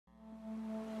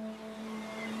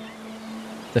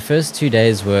The first 2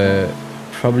 days were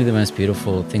probably the most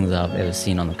beautiful things I've ever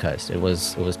seen on the coast. It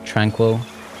was tranquil.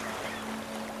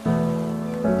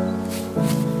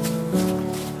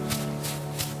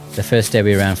 The first day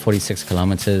we ran 46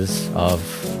 kilometers of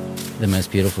the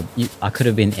most beautiful. I could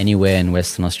have been anywhere in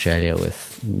Western Australia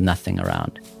with nothing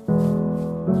around.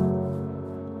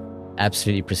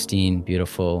 Absolutely pristine,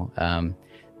 beautiful.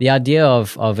 The idea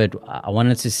of it, I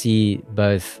wanted to see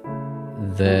both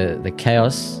the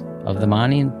chaos of the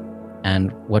mining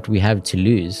and what we have to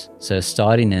lose. So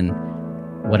starting in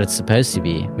what it's supposed to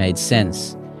be made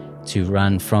sense to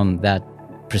run from that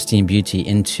pristine beauty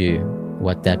into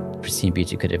what that pristine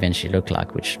beauty could eventually look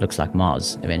like, which looks like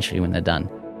Mars eventually when they're done.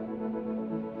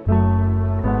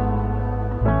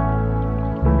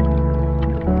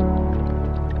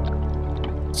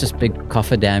 It's just big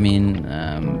coffer-damming,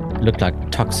 looked like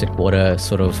toxic water,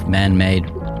 sort of man-made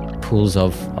pools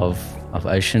of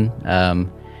ocean.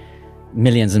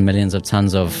 Millions and millions of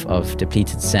tons of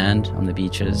depleted sand on the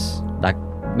beaches, like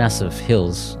massive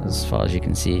hills as far as you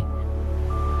can see.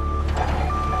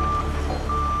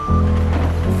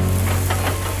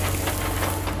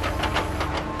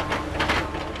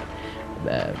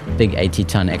 Big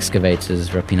 80-ton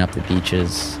excavators ripping up the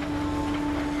beaches,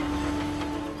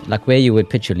 like where you would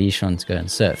pitch your leash on to go and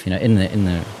surf, in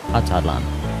the high tide line.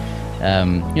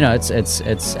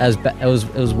 It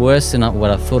was worse than what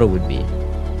I thought it would be.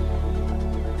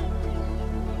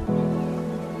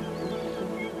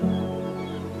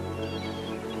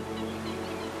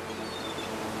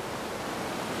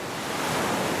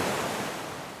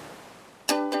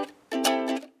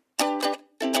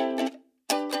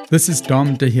 This is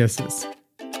Dom de Heerses.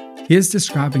 He is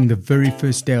describing the very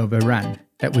first day of a run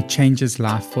that would change his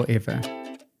life forever.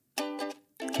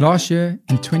 Last year,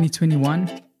 in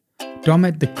 2021, Dom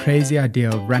had the crazy idea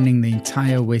of running the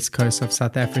entire west coast of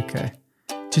South Africa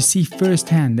to see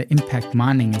firsthand the impact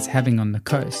mining is having on the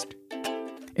coast,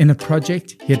 in a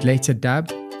project he had later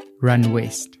dubbed Run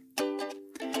West.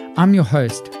 I'm your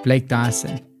host, Blake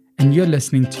Dyson, and you're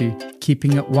listening to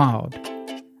Keeping It Wild,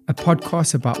 a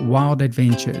podcast about wild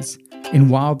adventures in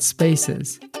wild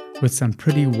spaces with some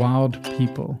pretty wild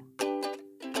people.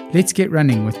 Let's get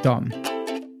running with Dom.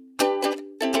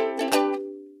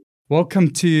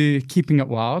 Welcome to Keeping It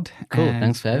Wild. Cool,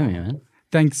 thanks for having me, man.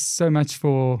 Thanks so much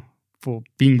for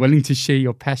being willing to share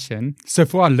your passion. So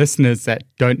for our listeners that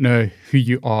don't know who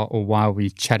you are or why we're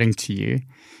chatting to you,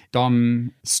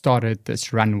 Dom started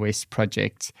this Run West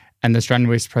project. And this Run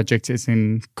West project is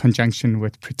in conjunction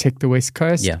with Protect the West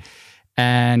Coast. Yeah.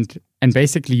 And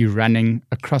basically you're running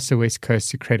across the West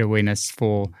Coast to create awareness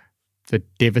for the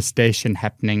devastation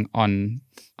happening on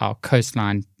our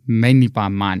coastline, mainly by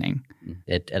mining.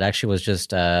 It actually was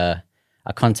just, I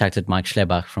contacted Mike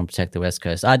Schlebach from Protect the West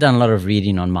Coast. I'd done a lot of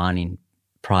reading on mining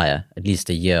prior, at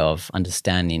least a year of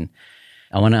understanding.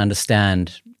 I want to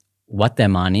understand what they're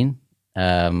mining,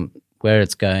 where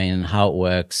it's going, how it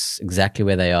works, exactly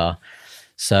where they are.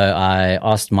 So I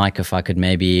asked Mike if I could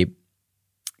maybe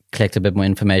collect a bit more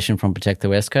information from Protect the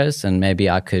West Coast, and maybe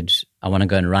I want to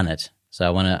go and run it. So I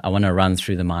want to run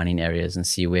through the mining areas and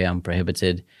see where I'm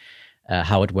prohibited,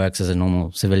 how it works as a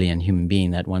normal civilian human being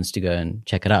that wants to go and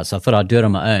check it out. So I thought I'd do it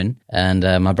on my own. And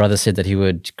my brother said that he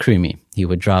would crew me. He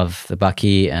would drive the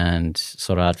bakkie and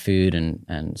sort out food and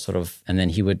then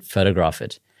he would photograph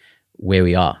it, where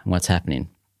we are and what's happening.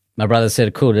 My brother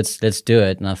said, cool, let's do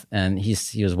it. And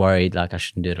he was worried, like, I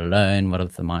shouldn't do it alone. What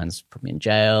if the mines put me in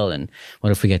jail? And what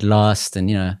if we get lost?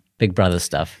 And, big brother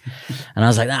stuff. And I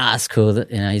was like, that's cool.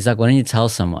 He's like, why don't you tell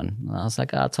someone? And I was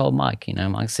like, I told Mike.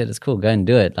 Mike said, it's cool, go and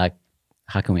do it. Like,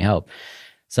 how can we help?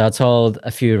 So I told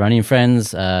a few running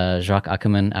friends, Jacques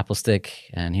Ackerman, Applestick,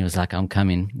 and he was like, I'm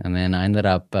coming. And then I ended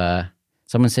up,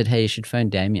 someone said, hey, you should phone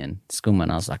Damien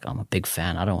Schoolman. I was like, I'm a big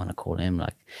fan. I don't want to call him.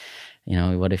 Like,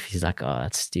 what if he's like, oh,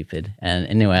 that's stupid. And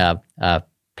anyway, I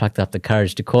plucked up the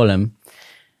courage to call him.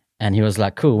 And he was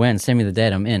like, cool, when? Send me the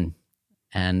date, I'm in.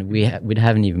 And we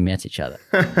haven't even met each other.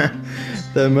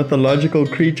 The mythological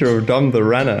creature of Dom the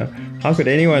Runner. How could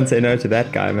anyone say no to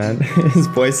that guy, man? His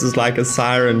voice is like a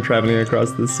siren traveling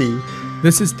across the sea.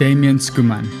 This is Damien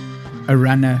Schoolman, a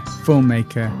runner,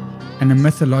 filmmaker, and a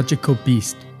mythological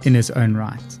beast in his own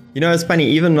right. It's funny,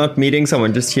 even not meeting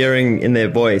someone, just hearing in their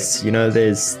voice,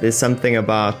 there's something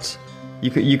about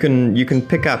you can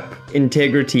pick up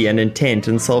integrity and intent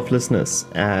and selflessness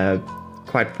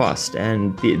quite fast,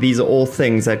 and these are all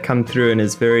things that come through in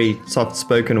his very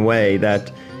soft-spoken way that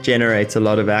generates a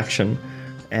lot of action.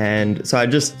 And so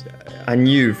I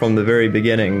knew from the very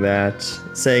beginning that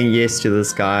saying yes to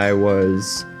this guy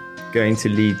was going to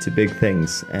lead to big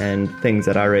things and things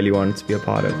that I really wanted to be a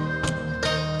part of.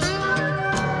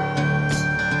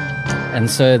 And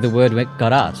so the word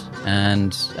got out,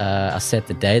 and I set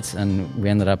the date, and we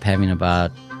ended up having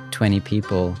about 20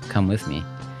 people come with me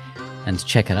and to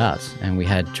check it out. And we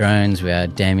had drones, we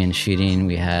had Damien shooting,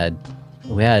 we had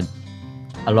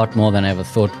a lot more than I ever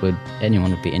thought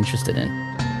anyone would be interested in.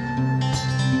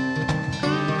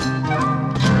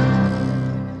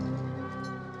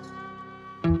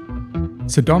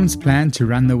 So Dom's plan to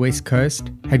run the West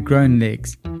Coast had grown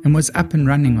legs and was up and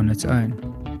running on its own.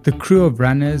 The crew of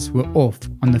runners were off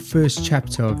on the first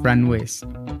chapter of Run West,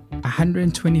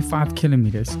 125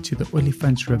 kilometers to the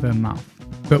Olifants River mouth.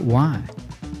 But why?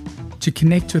 To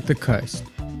connect with the coast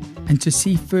and to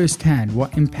see firsthand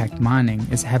what impact mining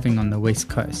is having on the West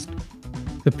Coast.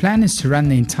 The plan is to run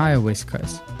the entire West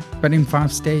Coast, but in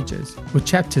 5 stages, or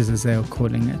chapters as they are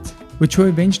calling it, which will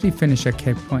eventually finish at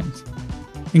Cape Point.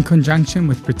 In conjunction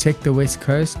with Protect the West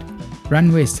Coast,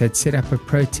 Run West had set up a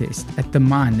protest at the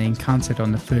mine they encountered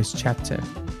on the first chapter.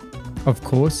 Of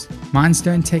course, mines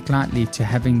don't take lightly to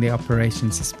having their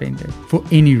operations suspended for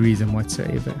any reason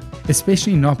whatsoever,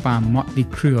 especially not by a motley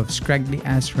crew of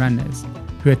scraggly-ass runners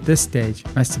who at this stage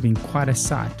must have been quite a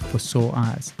sight for sore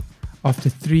eyes. After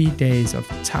 3 days of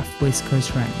tough West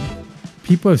Coast running,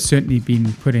 people have certainly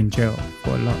been put in jail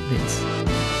for a lot less.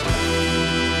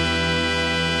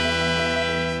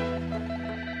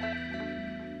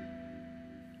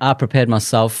 I prepared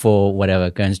myself for whatever,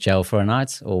 going to jail for a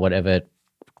night or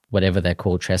whatever they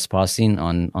call trespassing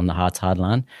on the high tide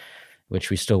line, which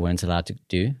we still weren't allowed to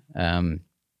do.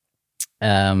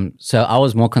 So I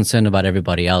was more concerned about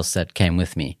everybody else that came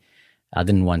with me. I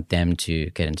didn't want them to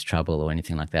get into trouble or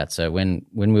anything like that. So when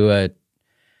we were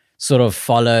sort of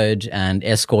followed and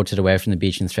escorted away from the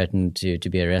beach and threatened to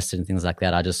be arrested and things like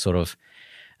that, I just sort of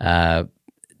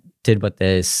did what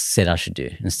they said I should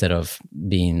do instead of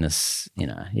being this,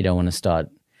 you don't want to start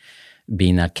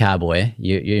being that cowboy.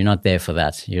 You're not there for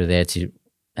that. You're there to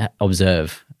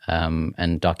observe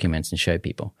and document and show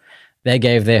people. They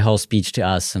gave their whole speech to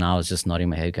us, and I was just nodding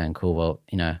my head going, cool, well,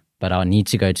 but I need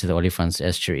to go to the Olifants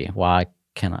estuary. How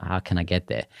can I get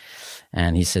there?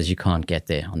 And he says, you can't get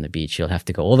there on the beach. You'll have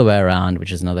to go all the way around,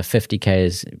 which is another 50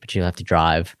 Ks, but you'll have to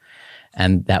drive.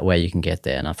 And that way you can get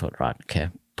there. And I thought, right, okay,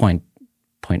 point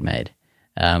made.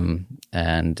 And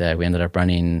we ended up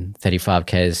running 35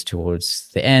 Ks towards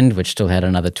the end, which still had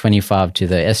another 25 to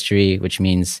the estuary, which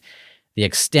means the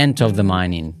extent of the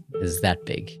mining is that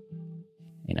big.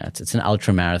 It's an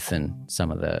ultra marathon, some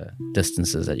of the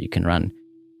distances that you can run,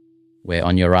 where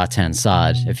on your right-hand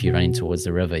side, if you're running towards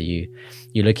the river, you're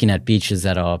looking at beaches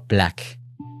that are black.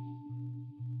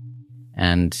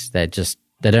 And they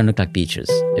don't look like beaches.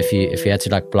 If you had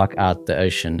to block out the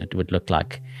ocean, it would look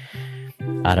like,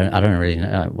 I don't really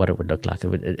know what it would look like.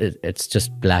 It's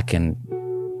just black and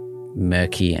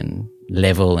murky and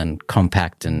level and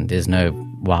compact, and there's no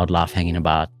wildlife hanging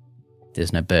about.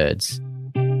 There's no birds.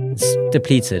 It's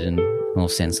depleted in all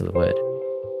sense of the word.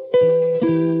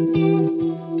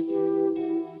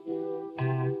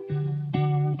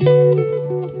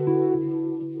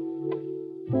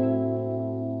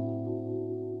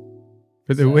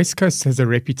 But the West Coast has a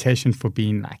reputation for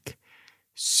being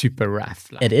super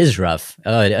rough. It is rough.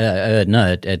 No,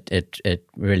 it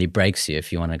really breaks you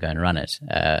if you want to go and run it.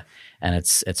 And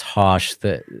it's harsh.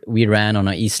 We ran on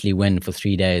an easterly wind for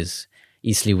 3 days.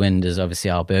 Easterly wind is obviously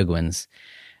our berg winds.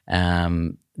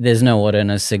 There's no water,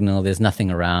 no signal. There's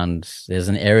nothing around. There's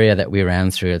an area that we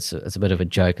ran through. It's a bit of a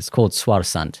joke. It's called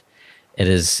Swarsand.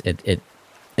 You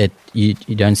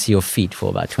don't see your feet for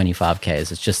about 25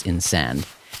 Ks. It's just in sand,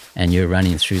 and you're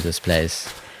running through this place.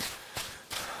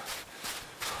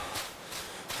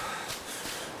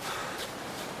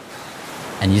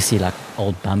 And you see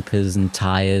old bumpers and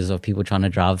tires of people trying to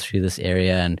drive through this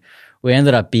area. And we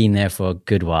ended up being there for a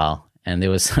good while. And there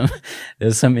was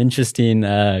some interesting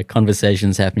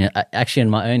conversations happening. Actually, in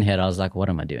my own head, I was like, what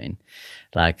am I doing?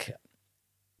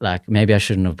 Maybe I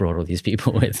shouldn't have brought all these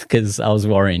people with, because I was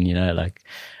worrying,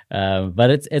 but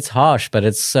it's harsh, but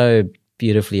it's so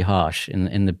beautifully harsh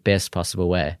in the best possible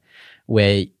way,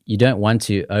 where you don't want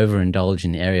to overindulge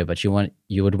in the area, but you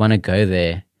would want to go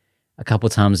there a couple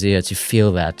times a year to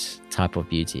feel that type of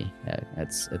beauty. Yeah,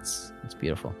 it's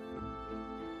beautiful.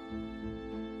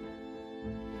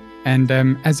 And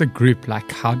as a group,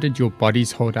 how did your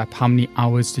bodies hold up? How many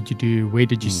hours did you do? Where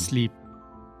did you sleep?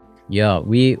 Yeah,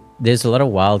 there's a lot of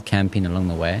wild camping along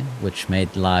the way, which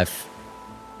made life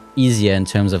easier in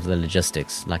terms of the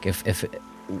logistics. If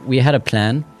we had a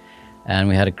plan, and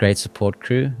we had a great support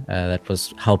crew that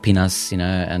was helping us,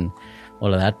 and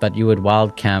all of that, but you would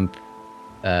wild camp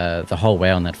the whole way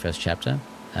on that first chapter.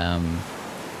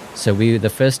 So the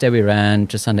first day we ran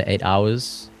just under 8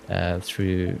 hours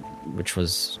through, which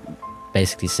was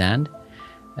basically sand.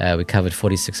 We covered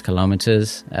 46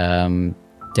 kilometers.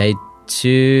 Day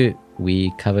 2,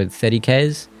 we covered 30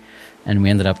 Ks, and we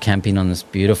ended up camping on this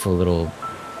beautiful little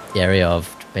area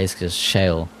of basically just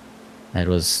shale. It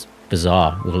was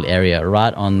bizarre little area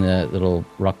right on the little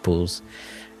rock pools.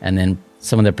 And then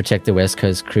some of the Protect the West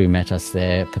Coast crew met us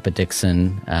there. Pippa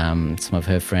Dixon, some of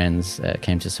her friends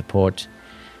came to support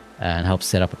and helped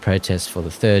set up a protest for the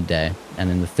 3rd day. And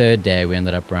then the 3rd day, we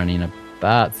ended up running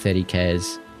about 30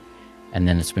 Ks. And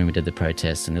then it's when we did the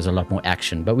protest, and there's a lot more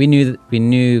action. But we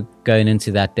knew going into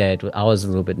that day, I was a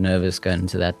little bit nervous going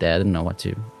into that day. I didn't know what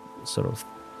was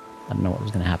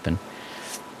going to happen.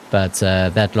 But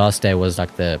that last day was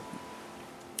like the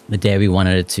day we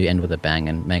wanted it to end with a bang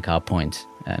and make our point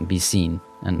and be seen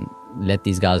and let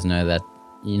these guys know that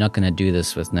you're not going to do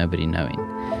this with nobody knowing,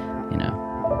 you know.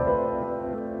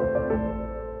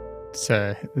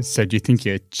 So do you think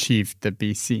you achieved the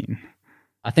be seen?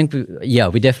 I think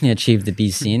we definitely achieved the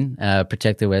be seen.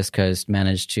 Protect the West Coast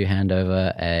managed to hand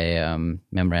over a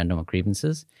memorandum of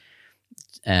grievances.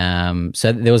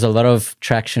 So there was a lot of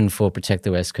traction for Protect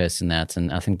the West Coast in that,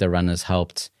 and I think the runners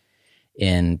helped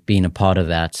in being a part of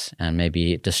that and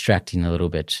maybe distracting a little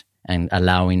bit and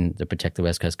allowing the Protect the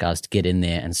West Coast guys to get in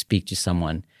there and speak to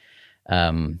someone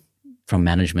from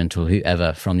management or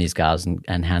whoever from these guys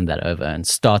and hand that over and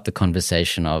start the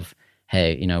conversation of,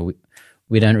 hey, you know,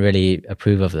 we don't really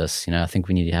approve of this. You know, I think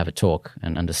we need to have a talk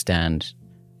and understand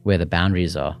where the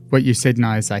boundaries are. What you said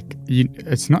now is like,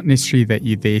 it's not necessarily that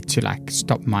you're there to like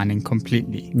stop mining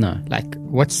completely. No. Like,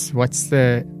 what's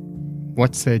the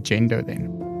agenda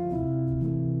then?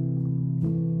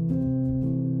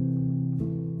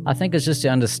 I think it's just to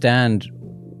understand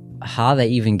how they're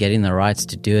even getting the rights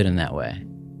to do it in that way.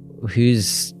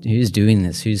 Who's doing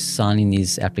this? Who's signing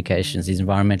these applications, these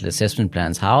environmental assessment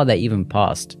plans? How are they even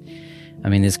passed? I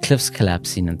mean, there's cliffs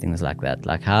collapsing and things like that.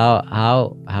 Like,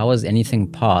 how is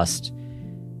anything passed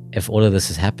if all of this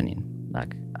is happening?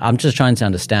 Like, I'm just trying to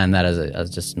understand that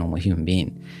as just a normal human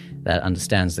being that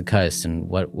understands the coast and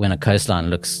when a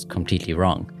coastline looks completely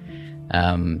wrong.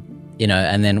 You know,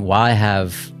 and then why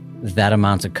have that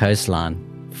amount of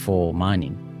coastline for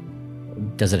mining?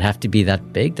 Does it have to be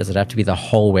that big? Does it have to be the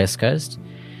whole West Coast?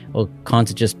 Or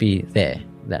can't it just be there,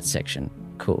 that section?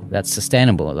 Cool, that's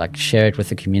sustainable. Like, share it with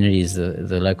the communities,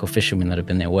 the local fishermen that have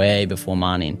been there way before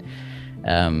mining.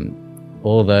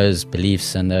 All those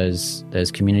beliefs and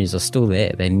those communities are still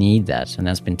there. They need that, and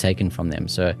that's been taken from them.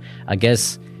 So I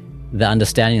guess the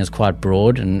understanding is quite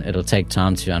broad, and it'll take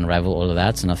time to unravel all of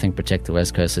that. And I think Protect the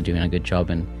West Coast are doing a good job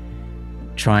in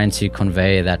trying to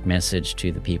convey that message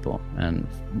to the people. And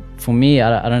for me,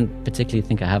 I don't particularly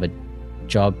think I have a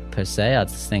job per se. I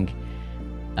just think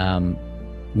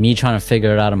me trying to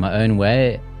figure it out in my own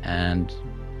way, and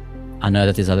I know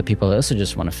that there's other people that also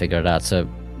just want to figure it out. So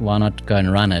why not go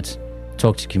and run it,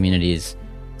 talk to communities,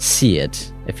 see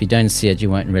it. If you don't see it, you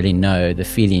won't really know the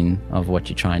feeling of what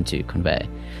you're trying to convey.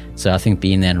 So I think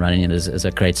being there and running it is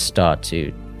a great start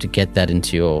to get that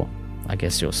into your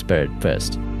spirit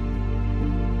first.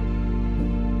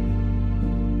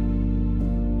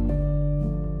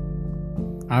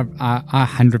 I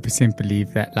 100%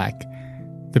 believe that like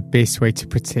the best way to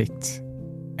protect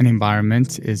an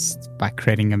environment is by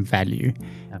creating a value.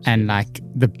 Absolutely. And like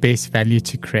the best value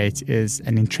to create is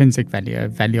an intrinsic value, a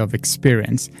value of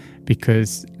experience,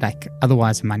 because like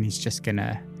otherwise money is just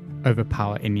gonna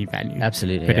overpower any value.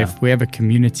 Absolutely. But if we have a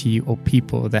community or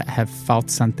people that have felt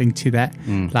something to that,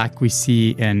 like we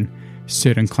see in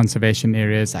certain conservation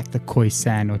areas like the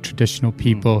Khoisan or traditional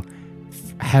people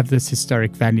have this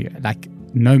historic value, like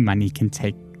no money can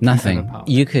take nothing.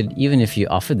 You could, even if you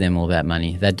offered them all that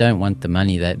money, they don't want the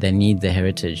money. They need the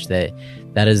heritage.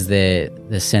 That is their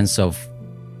sense of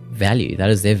value. That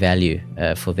is their value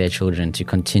for their children to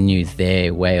continue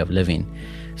their way of living.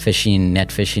 Fishing,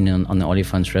 net fishing on the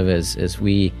Olifants River is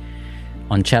we,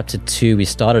 on chapter 2, we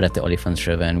started at the Olifants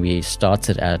River, and we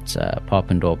started at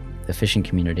Papendorp, the fishing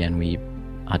community, and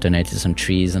I donated some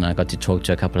trees, and I got to talk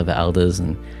to a couple of the elders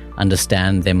and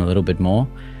understand them a little bit more.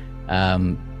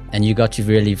 And you got to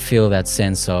really feel that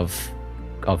sense of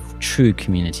true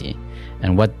community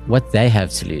and what they have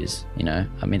to lose. You know,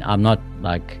 I mean, I'm not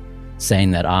like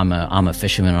saying that I'm a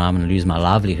fisherman or I'm going to lose my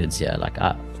livelihoods here. Like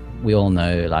we all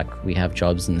know, like we have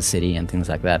jobs in the city and things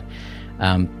like that.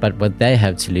 But what they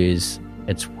have to lose,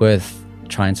 it's worth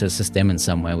trying to assist them in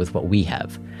some way with what we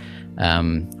have.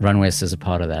 Run West is a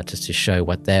part of that, just to show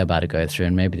what they're about to go through,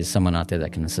 and maybe there's someone out there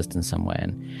that can assist in some way.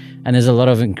 And there's a lot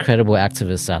of incredible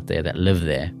activists out there that live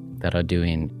there that are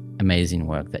doing amazing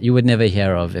work that you would never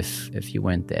hear of if you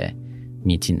weren't there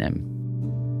meeting them.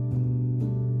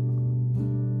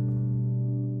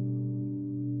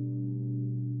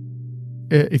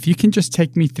 if you can just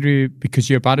take me through, because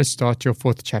you're about to start your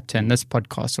 4th chapter, and this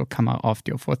podcast will come out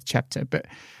after your 4th chapter, but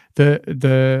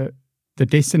the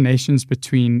destinations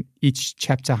between each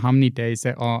chapter, how many days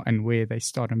they are and where they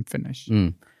start and finish.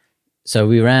 So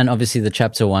we ran, obviously the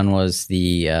chapter 1 was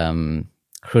the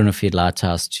Groeneveld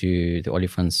Lighthouse to the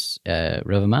Olifants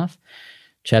river mouth.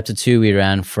 Chapter 2, we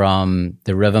ran from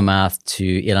the river mouth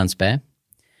to Elands Bay,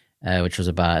 which was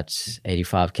about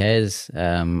 85 Ks.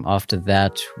 After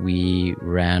that, we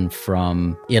ran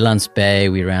from Elands Bay,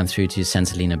 we ran through to St.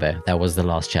 Helena Bay. That was the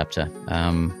last chapter.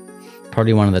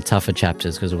 Probably one of the tougher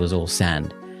chapters because it was all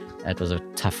sand. It was a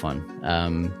tough one.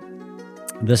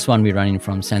 This one, we're running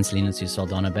from St. Helena to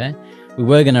Saldanha Bay. We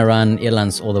were going to run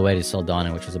Elands all the way to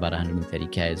Saldanha, which was about 130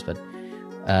 Ks, but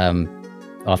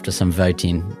after some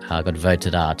voting, I got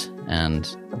voted out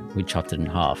and we chopped it in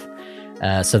half.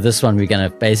 So this one, we're going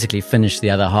to basically finish the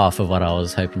other half of what I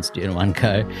was hoping to do in one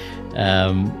go.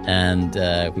 And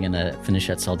we're going to finish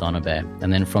at Saldanha Bay.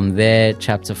 And then from there,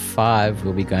 chapter 5,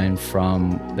 we'll be going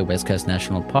from the West Coast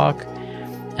National Park,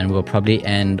 and we'll probably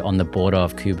end on the border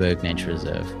of Kuberg Nature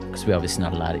Reserve, because we're obviously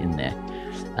not allowed in there.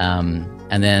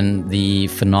 And then the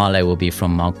finale will be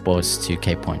from Melkbos to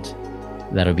Cape Point.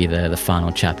 That'll be the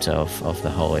final chapter of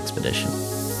the whole expedition.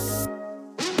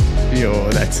 Yo,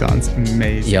 that sounds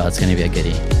amazing. Yeah, it's going to be a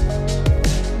goodie.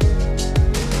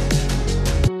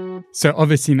 So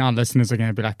obviously now listeners are going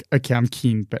to be like, okay, I'm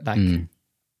keen, but like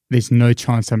there's no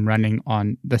chance I'm running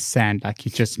on the sand like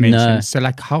you just mentioned. No. So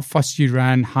like how fast do you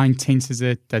run? How intense is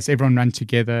it? Does everyone run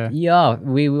together? Yeah,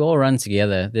 we all run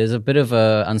together. There's a bit of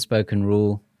a unspoken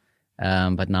rule,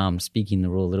 but now I'm speaking the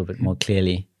rule a little bit more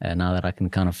clearly now that I can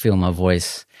kind of feel my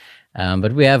voice.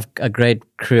 But we have a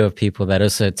great crew of people that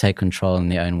also take control in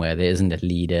their own way. There isn't a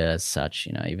leader as such,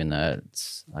 even though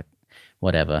it's like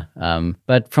whatever.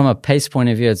 But from a pace point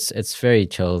of view, it's very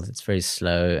chilled, it's very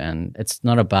slow, and it's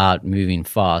not about moving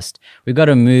fast. We've got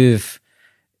to move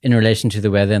in relation to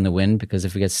the weather and the wind, because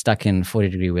if we get stuck in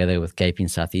 40-degree weather with gaping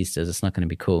southeasters, it's not going to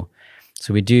be cool.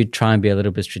 So we do try and be a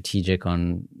little bit strategic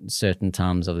on certain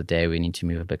times of the day. We need to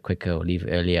move a bit quicker or leave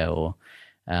earlier or...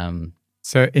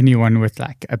 So anyone with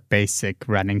like a basic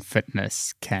running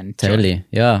fitness can totally join.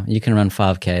 Yeah, you can run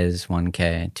 5Ks,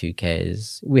 1K,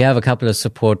 2Ks. We have a couple of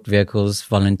support vehicles,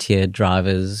 volunteer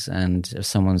drivers, and if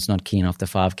someone's not keen off the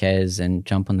 5Ks, then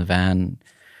jump on the van,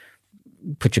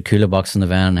 put your cooler box in the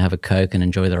van and have a Coke and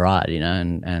enjoy the ride,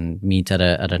 and meet at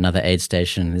another aid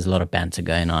station. There's a lot of banter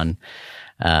going on,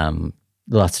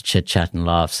 lots of chit chat and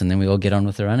laughs, and then we all get on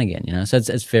with the run again. So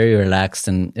it's very relaxed,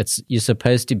 and you're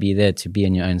supposed to be there to be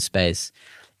in your own space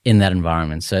in that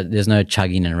environment. So there's no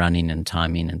chugging and running and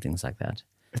timing and things like that.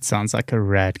 It sounds like a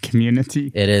rad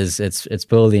community. It is. It's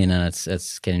building, and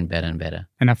it's getting better and better.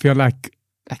 And I feel like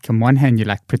on one hand you're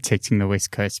like protecting the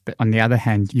West Coast, but on the other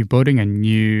hand you're building a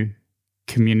new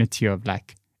community of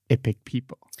like epic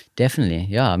people. Definitely,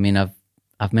 yeah. I mean,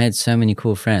 I've made so many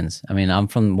cool friends. I mean, I'm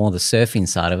from more the surfing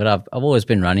side of it. I've always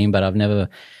been running, but I've never,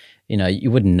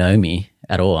 you wouldn't know me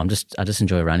at all. I just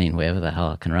enjoy running wherever the hell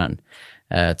I can run.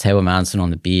 Table Mountain, on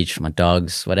the beach, my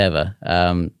dogs, whatever.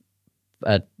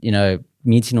 But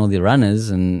meeting all the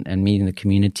runners and meeting the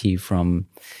community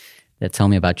that tell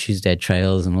me about Tuesday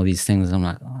trails and all these things, I'm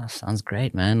like, oh, that sounds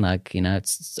great, man. Like,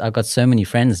 I've got so many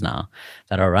friends now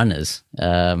that are runners.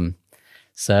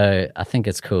 So I think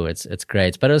it's cool. It's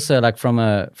great. But also like from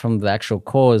the actual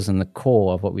cause and the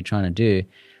core of what we're trying to do,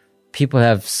 people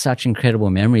have such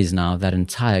incredible memories now of that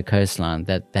entire coastline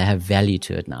that they have value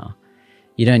to it now.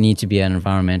 You don't need to be an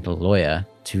environmental lawyer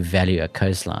to value a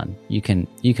coastline. You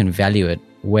can value it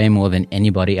way more than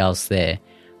anybody else there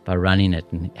by running it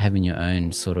and having your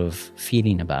own sort of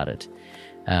feeling about it.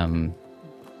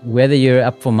 Whether you're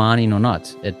up for mining or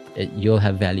not, you'll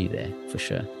have value there for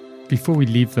sure. Before we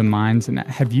leave the mines, and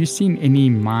have you seen any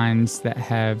mines that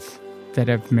have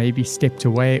maybe stepped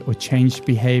away or changed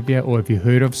behavior, or have you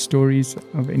heard of stories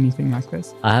of anything like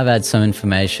this? I have had some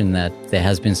information that there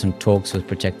has been some talks with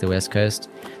Protect the West Coast,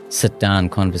 sit down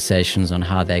conversations on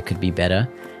how they could be better,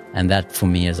 and that for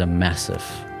me is a massive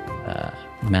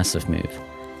move.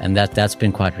 And that's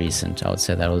been quite recent. I would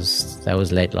say that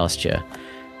was late last year.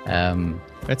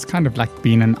 That's kind of like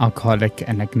being an alcoholic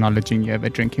and acknowledging you have a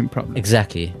drinking problem.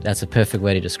 Exactly. That's a perfect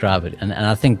way to describe it. And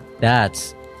I think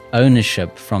that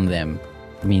ownership from them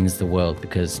means the world,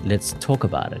 because let's talk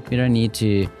about it. You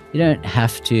don't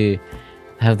have to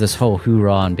have this whole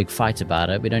hoorah and big fight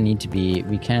about it.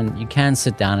 You can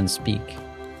sit down and speak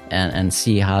and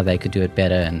see how they could do it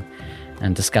better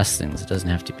and discuss things. It doesn't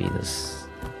have to be this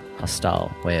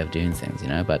hostile way of doing things,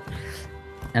 and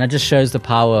it just shows the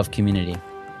power of community.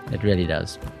 It really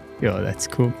does. Yeah, that's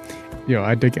cool. Yeah,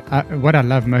 I dig. What I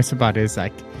love most about it is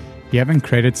like you haven't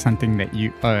created something that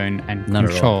you own and Not at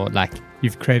all. control. Like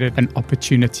you've created an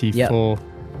opportunity Yeah. for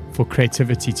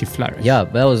creativity to flourish. Yeah,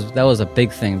 that was a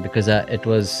big thing because it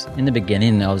was in the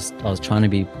beginning. I was trying to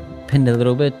be pinned a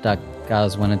little bit. Like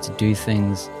guys wanted to do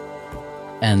things,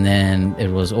 and then it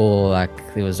was all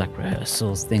like there was like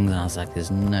rehearsals, things. And I was like,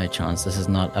 "There's no chance. This is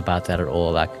not about that at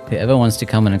all." Like whoever wants to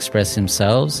come and express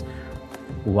themselves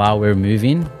while we're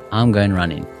moving, I'm going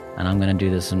running, and I'm going to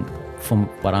do this from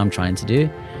what I'm trying to do.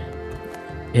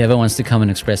 Whoever wants to come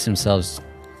and express themselves,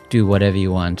 do whatever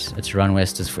you want. It's Run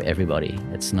West is for everybody.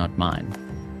 It's not mine.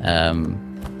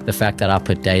 The fact that I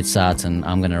put dates out and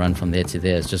I'm going to run from there to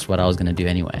there is just what I was going to do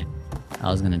anyway.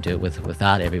 I was going to do it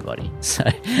without everybody. So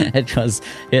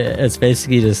it's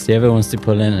basically just whoever wants to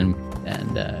pull in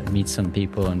and meet some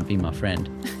people and be my friend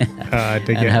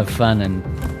and have fun and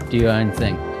do your own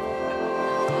thing.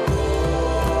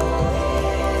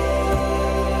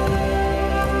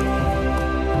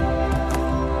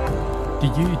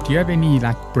 Do you have any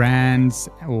like brands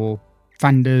or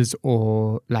funders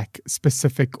or like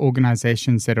specific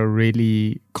organizations that are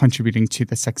really contributing to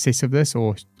the success of this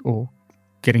or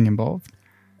getting involved?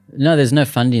 No, there's no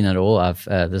funding at all.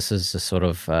 This is a sort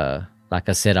of like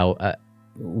I said.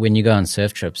 When you go on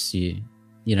surf trips, you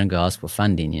don't go ask for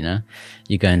funding.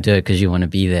 You go and do it because you want to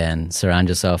be there and surround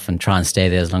yourself and try and stay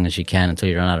there as long as you can until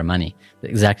you run out of money.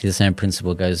 Exactly the same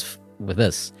principle goes with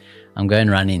this. I'm going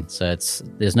running, so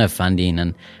there's no funding,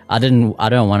 and I don't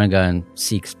want to go and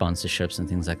seek sponsorships and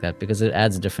things like that because it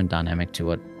adds a different dynamic to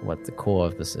what the core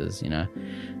of this is.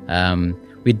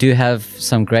 We do have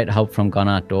some great help from Gone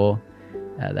Outdoor.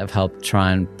 They've helped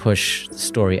try and push the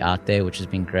story out there, which has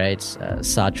been great.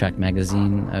 Sidetrack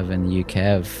magazine over in the UK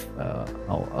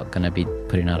are going to be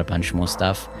putting out a bunch more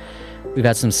stuff. We've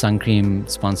had some sun cream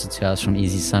sponsored to us from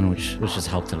Easy Sun, which has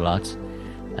helped a lot.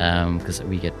 Because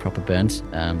we get proper burnt.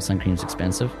 Sun cream's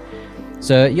expensive.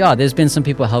 So yeah, there's been some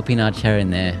people helping out here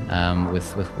and there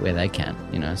with where they can,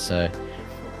 So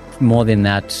more than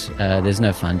that, there's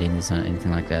no funding, there's not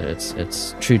anything like that.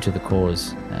 It's true to the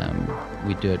cause.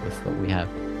 We do it with what we have.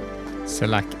 So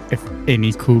like if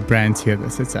any cool brands hear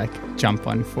this, it's like jump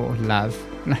on for love.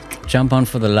 Jump on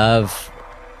for the love.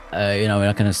 We're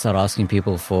not going to start asking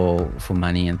people for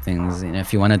money and things.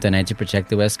 If you want to donate to protect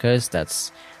the West Coast,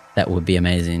 that would be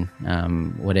amazing.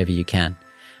 Whatever you can.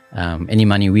 Any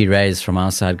money we raise from our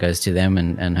side goes to them,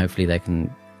 and hopefully they can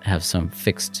have some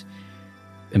fixed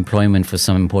employment for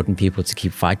some important people to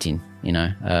keep fighting.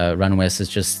 Run West is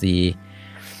just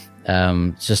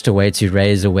just a way to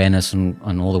raise awareness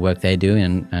on all the work they do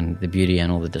and the beauty and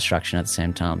all the destruction at the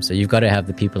same time. So you've got to have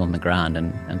the people on the ground,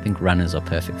 and I think runners are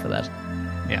perfect for that.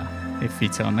 Yeah, their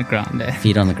feet are on the ground there.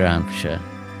 Feet on the ground, for sure.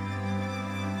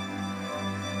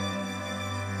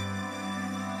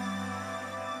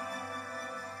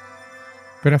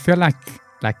 But I feel like,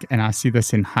 and I see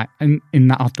this in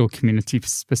the outdoor community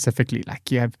specifically,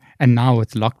 like you have, and now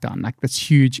with lockdown, like this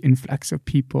huge influx of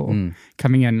people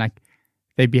coming in, like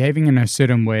they're behaving in a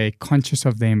certain way, conscious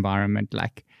of the environment,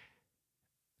 like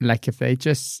if they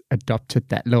just adopted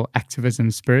that little activism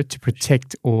spirit to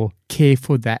protect or care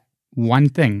for that one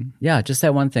thing. Yeah, just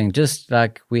that one thing. Just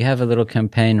like we have a little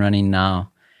campaign running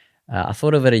now. I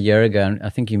thought of it a year ago, and I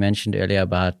think you mentioned earlier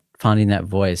about finding that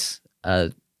voice.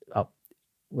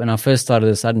 When I first started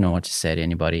this, I didn't know what to say to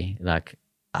anybody. Like,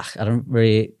 I don't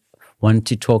really want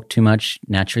to talk too much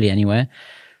naturally anyway.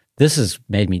 This has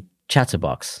made me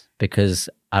chatterbox because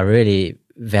I really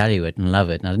value it and love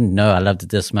it. And I didn't know I loved it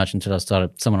this much until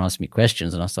someone asked me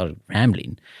questions and I started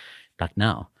rambling like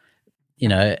now,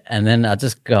 and then I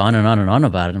just go on and on and on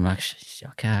about it. I'm like,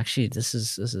 okay, actually, this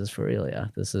is for real. Yeah,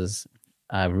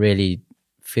 I really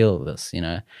feel this,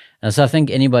 And so I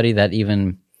think anybody that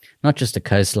even, not just a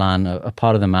coastline, a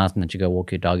part of the mountain that you go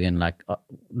walk your dog in, like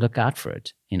look out for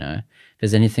it. If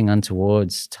there's anything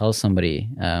untowards, tell somebody.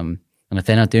 And if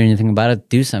they're not doing anything about it,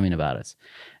 do something about it.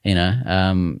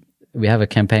 We have a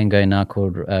campaign going now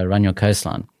called Run Your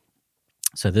Coastline.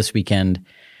 So this weekend,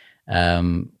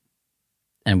 and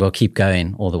we'll keep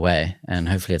going all the way, and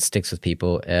hopefully it sticks with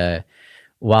people.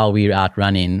 While we're out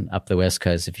running up the West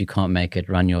Coast, if you can't make it,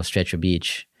 run your stretch of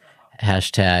beach.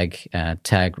 Hashtag,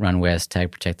 tag Run West,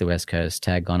 tag Protect the West Coast,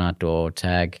 tag Gone Outdoor,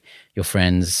 tag your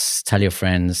friends, tell your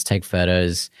friends, take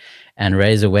photos, and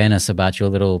raise awareness about your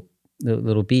little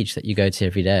beach that you go to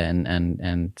every day,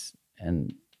 and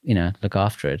look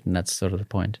after it. And that's sort of the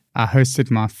point. I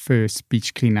hosted my first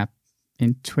beach cleanup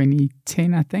in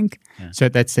 2010, I think. Yeah. So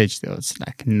at that stage, there was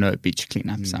like no beach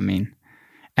cleanups.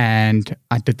 And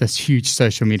I did this huge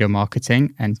social media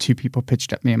marketing, and 2 people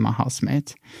pitched at me and my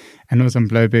housemate, and it was on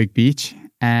Bloberg Beach.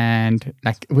 and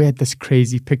like we had this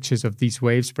crazy pictures of these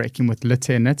waves breaking with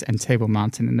litter in it and Table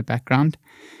Mountain in the background,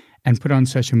 and put it on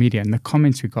social media. And the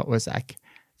comments we got was like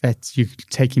that you're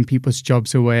taking people's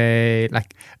jobs away.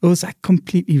 Like it was like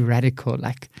completely radical.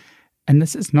 Like, and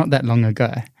this is not that long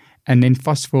ago. And then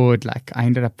fast forward, like I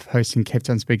ended up hosting Cape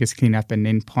Town's biggest cleanup, and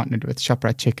then partnered with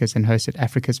ShopRite Checkers and hosted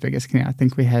Africa's biggest cleanup. I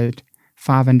think we had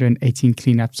 518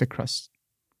 cleanups across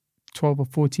 12 or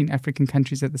 14 African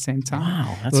countries at the same time.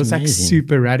 Wow, that's It was amazing. like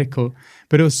super radical.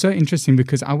 But it was so interesting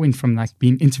because I went from like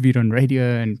being interviewed on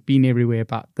radio and being everywhere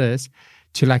about this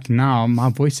to like now my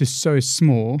voice is so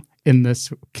small in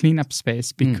this cleanup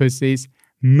space because there's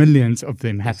millions of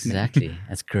them happening. Exactly.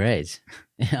 That's great.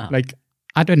 Yeah. Like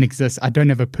I don't exist. I don't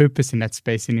have a purpose in that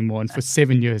space anymore. And for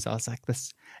 7 years, I was like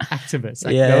this activist.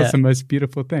 Like that was the most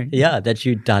beautiful thing. Yeah, that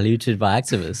you diluted by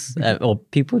activists or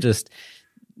people just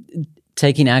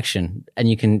taking action, and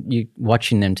you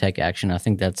watching them take action. I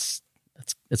think that's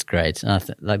great. And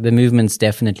like the movement's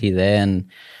definitely there,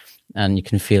 and you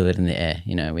can feel it in the air.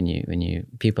 You know, when you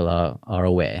people are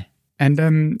aware. And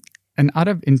out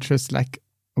of interest, like,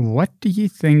 what do you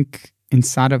think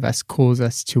inside of us calls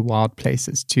us to wild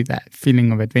places, to that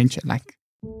feeling of adventure? Like,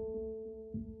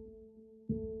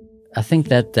 I think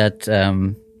that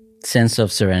sense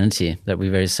of serenity that we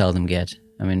very seldom get.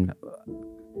 I mean,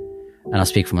 and I'll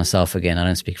speak for myself again. I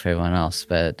don't speak for everyone else.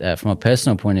 But from a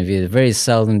personal point of view, very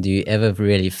seldom do you ever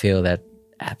really feel that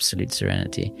absolute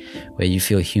serenity where you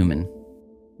feel human,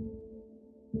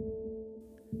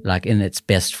 like in its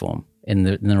best form, in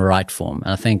the right form.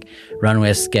 And I think Run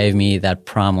West gave me that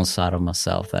primal side of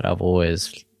myself that I've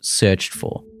always searched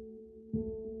for.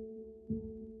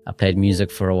 I played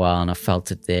music for a while and I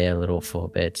felt it there a little for a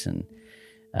bit. And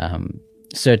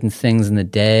certain things in the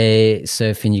day,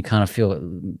 surfing, you kind of feel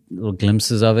little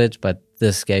glimpses of it. But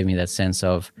this gave me that sense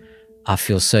of, I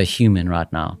feel so human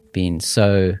right now, being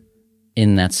so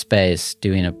in that space,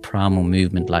 doing a primal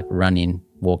movement like running,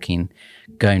 walking,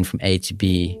 going from A to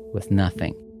B with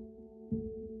nothing.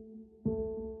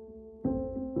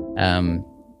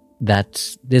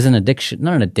 That there's an addiction,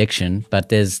 not an addiction, but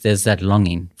there's that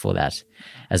longing for that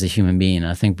as a human being.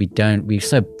 I think we're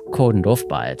so cordoned off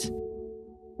by it.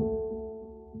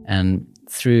 And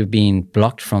through being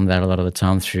blocked from that a lot of the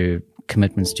time through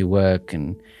commitments to work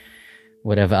and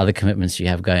whatever other commitments you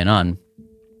have going on,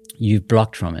 you've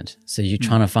blocked from it. So you're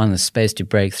trying to find the space to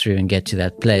break through and get to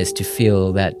that place to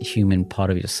feel that human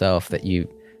part of yourself that you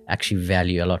actually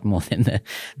value a lot more than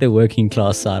the working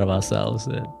class side of ourselves.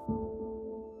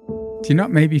 do you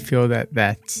not maybe feel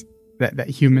that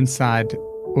human side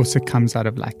also comes out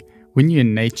of like when you're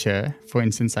in nature, for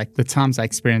instance, like the times I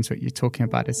experience what you're talking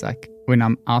about is like when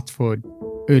I'm out for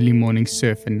early morning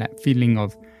surf and that feeling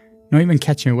of not even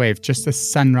catching a wave, just the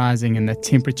sun rising and the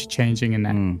temperature changing and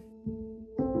that.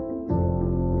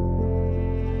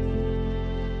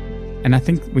 And I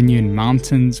think when you're in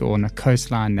mountains or on a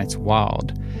coastline that's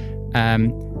wild,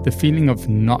 the feeling of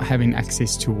not having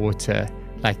access to water,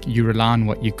 like you rely on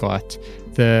what you got,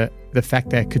 the fact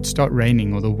that it could start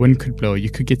raining or the wind could blow, you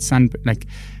could get sun, like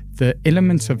the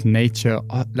elements of nature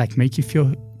are, like make you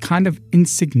feel kind of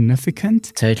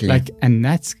insignificant. Totally. Like, and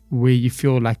that's where you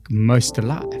feel like most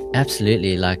alive.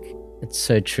 Absolutely. Like it's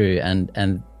so true. And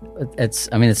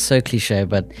it's so cliche,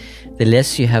 but the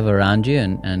less you have around you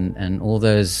and all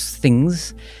those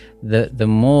things, the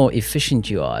more efficient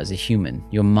you are as a human.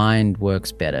 Your mind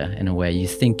works better in a way. You're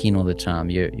thinking all the time.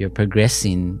 You're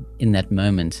progressing in that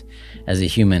moment as a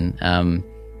human.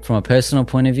 From a personal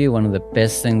point of view, one of the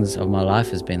best things of my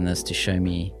life has been this to show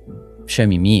me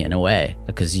me in a way,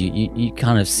 because you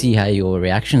kind of see how your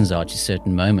reactions are to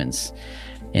certain moments.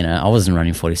 You know, I wasn't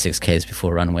running 46Ks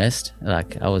before Run West.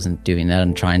 Like I wasn't doing that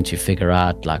and trying to figure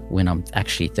out like when I'm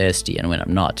actually thirsty and when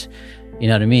I'm not. You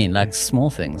know what I mean? Like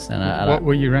small things. And what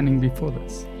were you running before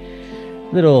this?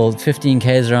 Little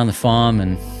 15Ks around the farm,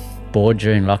 and bored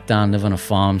during lockdown, live on a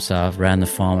farm. So I've ran the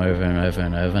farm over and over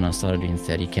and over, and I started doing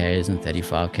 30S and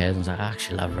 35Ks. I was like, I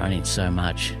actually love running so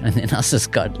much. And then I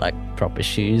just got like proper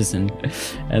shoes and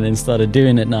then started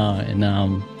doing it now. And now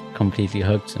I'm completely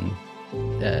hooked and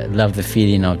love the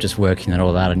feeling of just working it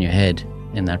all out in your head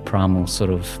in that primal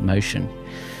sort of motion.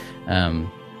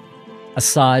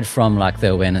 Aside from like the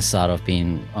awareness side of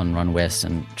being on Run West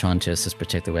and trying to assist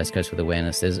protect the West Coast with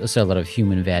awareness, there's also a lot of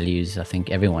human values I think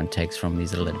everyone takes from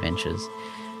these little adventures.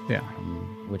 Yeah.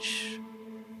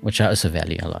 Which I also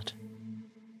value a lot.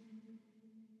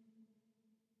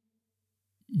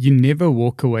 You never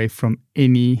walk away from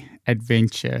any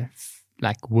adventure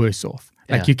like worse off.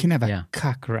 Like you can have a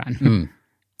cuck run.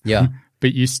 Yeah.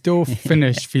 but you still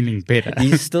finish feeling better.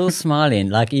 You're still smiling,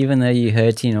 like even though you're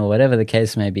hurting or whatever the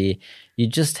case may be, you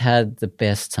just had the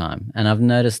best time. And I've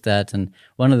noticed that. And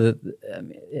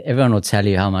everyone will tell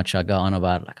you how much I go on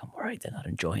about, like, I'm worried they're not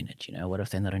enjoying it. You know, what if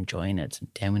they're not enjoying it? And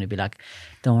I'm going to be like,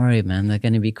 don't worry, man, they're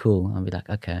going to be cool. I'll be like,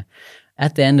 okay.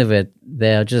 At the end of it,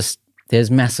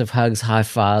 there's massive hugs, high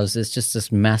fives. It's just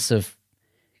this massive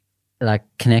like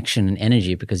connection and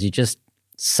energy because you just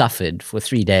suffered for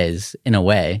 3 days in a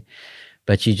way,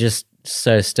 but you're just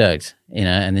so stoked, you know,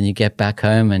 and then you get back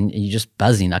home and you're just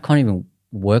buzzing. I can't even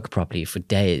work properly for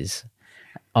days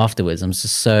afterwards. I'm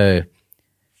just so,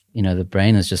 you know, the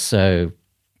brain is just so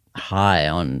high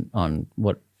on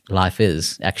what life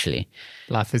is actually.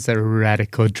 Life is a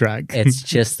radical drug. It's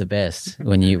just the best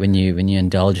when you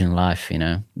indulge in life, you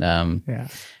know. Yeah.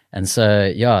 And so,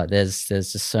 yeah, there's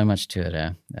just so much to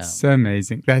it. So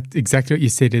amazing. That exactly what you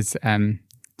said is,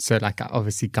 so like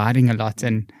obviously guiding a lot,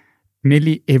 and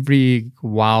nearly every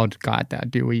wild guide that I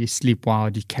do where you sleep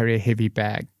wild, you carry a heavy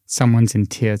bag, someone's in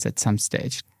tears at some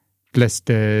stage,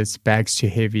 blisters, bags too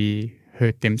heavy,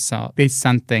 hurt themselves. There's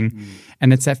something,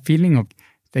 and it's that feeling of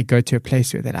they go to a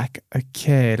place where they're like,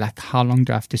 okay, like how long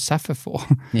do I have to suffer for?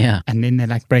 Yeah. And then they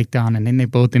like break down and then they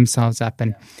build themselves up.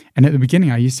 And at the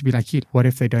beginning, I used to be like, what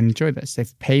if they don't enjoy this?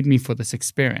 They've paid me for this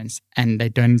experience and they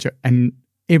don't enjoy. And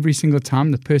every single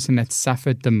time, the person that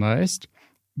suffered the most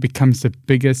becomes the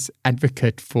biggest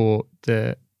advocate for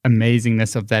the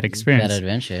amazingness of that experience. That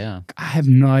adventure, yeah. I have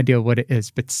no idea what it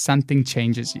is, but something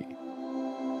changes you.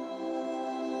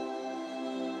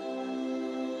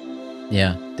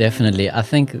 Yeah, definitely. I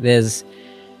think there's,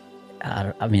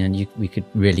 we could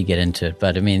really get into it,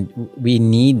 but I mean, we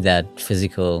need that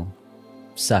physical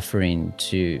suffering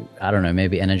to, I don't know,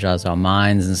 maybe energize our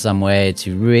minds in some way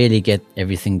to really get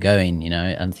everything going, you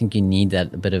know. I think you need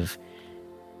that a bit of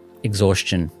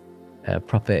exhaustion,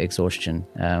 proper exhaustion.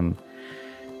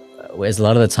 Whereas a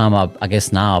lot of the time, I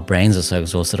guess now our brains are so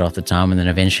exhausted after time, and then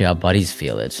eventually our bodies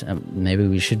feel it. Maybe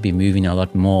we should be moving a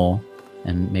lot more,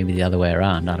 and maybe the other way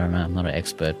around. I don't know. I'm not an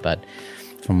expert, but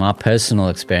from our personal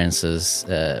experiences,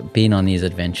 being on these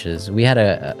adventures, we had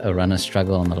a runner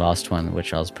struggle on the last one,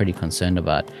 which I was pretty concerned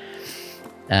about.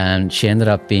 And she ended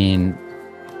up being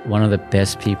one of the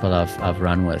best people I've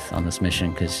run with on this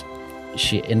mission, because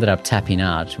she ended up tapping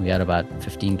out. We had about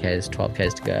 15 Ks, 12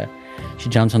 Ks to go. She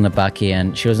jumped on the bucky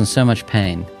and she was in so much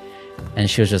pain, and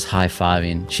she was just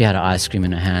high-fiving. She had an ice cream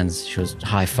in her hands. She was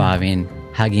high-fiving,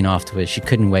 hugging afterwards. She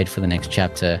couldn't wait for the next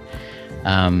chapter.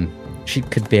 She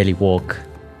could barely walk,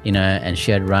 you know, and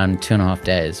she had run 2.5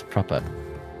 days proper.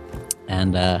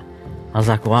 And I was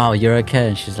like, wow, you're okay?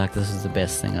 And she's like, this is the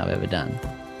best thing I've ever done.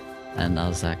 And I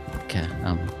was like, okay,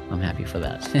 I'm happy for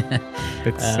that.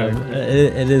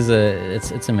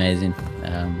 It's amazing.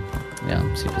 Yeah,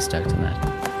 I'm super stoked on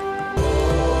that.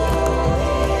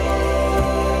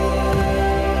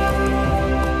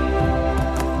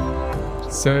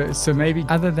 So maybe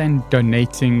other than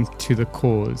donating to the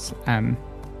cause,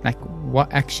 like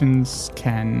what actions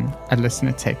can a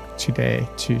listener take today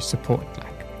to support?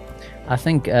 Like, I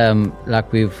think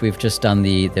like we've just done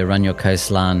the Run Your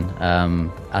Coastline.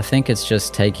 I think it's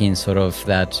just taking sort of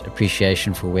that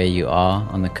appreciation for where you are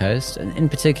on the coast, and in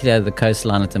particular the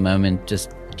coastline at the moment, just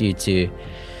due to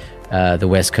the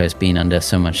West Coast being under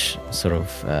so much sort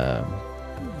of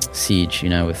siege, you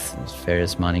know, with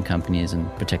various mining companies and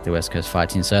Protect the West Coast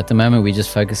fighting. So at the moment we're just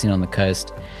focusing on the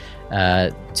coast.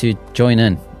 To join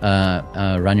in,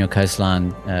 Run Your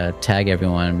Coastline, tag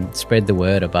everyone, spread the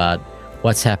word about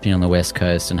what's happening on the West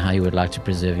Coast and how you would like to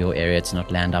preserve your area to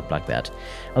not land up like that.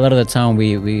 A lot of the time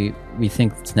we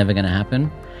think it's never going to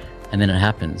happen, and then it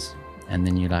happens, and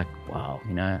then you're like, wow,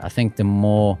 you know. I think the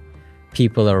more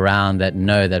people around that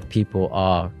know that people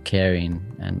are caring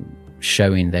and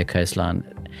showing their coastline,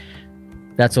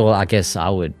 that's all I guess I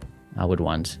would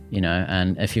want, you know.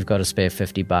 And if you've got to spare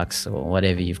 $50 or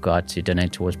whatever you've got to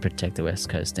donate towards Protect the West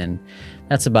Coast, then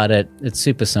that's about it. It's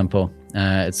super simple.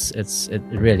 It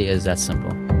really is that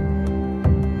simple.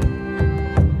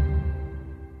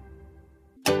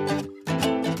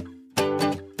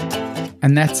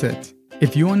 And that's it.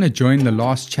 If you want to join the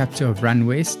last chapter of Run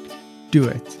West, do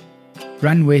it.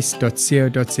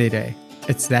 runwest.co.za.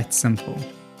 It's that simple.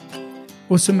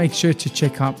 Also make sure to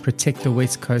check out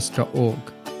protectthewestcoast.org.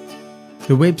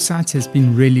 The website has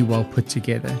been really well put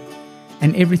together,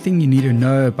 and everything you need to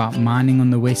know about mining on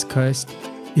the West Coast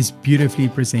is beautifully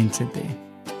presented there.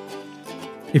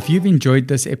 If you've enjoyed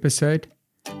this episode,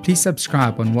 please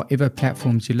subscribe on whatever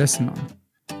platforms you listen on.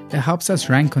 It helps us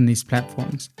rank on these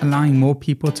platforms, allowing more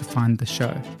people to find the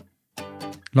show.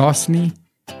 Lastly,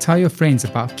 tell your friends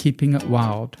about Keeping It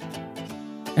Wild.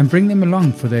 and bring them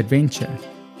along for the adventure.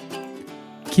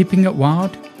 Keeping It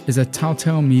Wild is a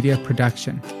Telltale Media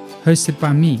production, hosted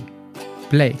by me,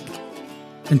 Blake.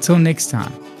 Until next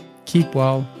time, keep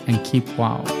well and keep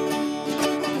wild.